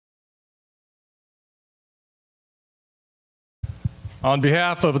On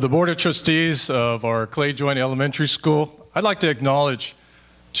behalf of the Board of Trustees of our Clay Joint Elementary School, I'd like to acknowledge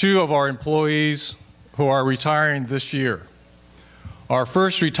two of our employees who are retiring this year. Our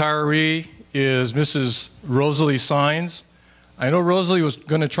first retiree is Mrs. Rosalie Sines. I know Rosalie was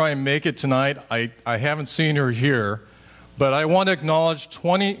going to try and make it tonight. I haven't seen her here, but I want to acknowledge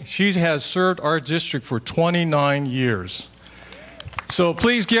she has served our district for 29 years. So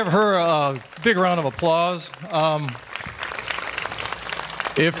please give her a big round of applause.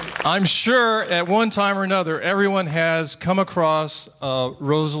 I'm sure at one time or another, everyone has come across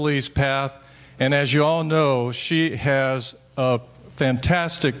Rosalie's path, and as you all know, she has a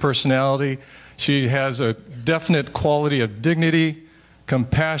fantastic personality. She has a definite quality of dignity,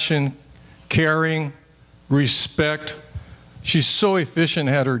 compassion, caring, respect. She's so efficient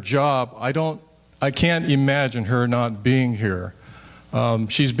at her job. I can't imagine her not being here.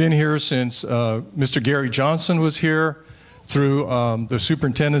 She's been here since Mr. Gary Johnson was here, through the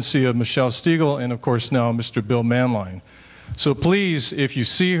superintendency of Michelle Stiegel, and of course now Mr. Bill Manline. So please, if you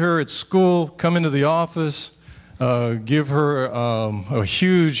see her at school, come into the office, give her a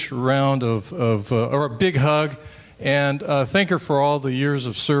huge round or a big hug, and thank her for all the years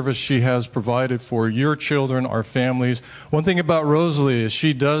of service she has provided for your children, our families. One thing about Rosalie is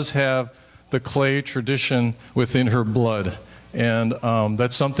she does have the Clay tradition within her blood, and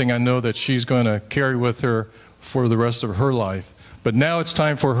that's something I know that she's going to carry with her for the rest of her life. But now it's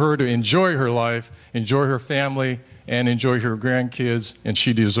time for her to enjoy her life, enjoy her family, and enjoy her grandkids, and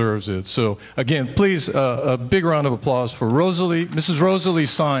she deserves it. So again, please, a big round of applause for Rosalie, Mrs. Rosalie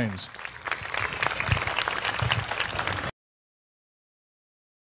Sines.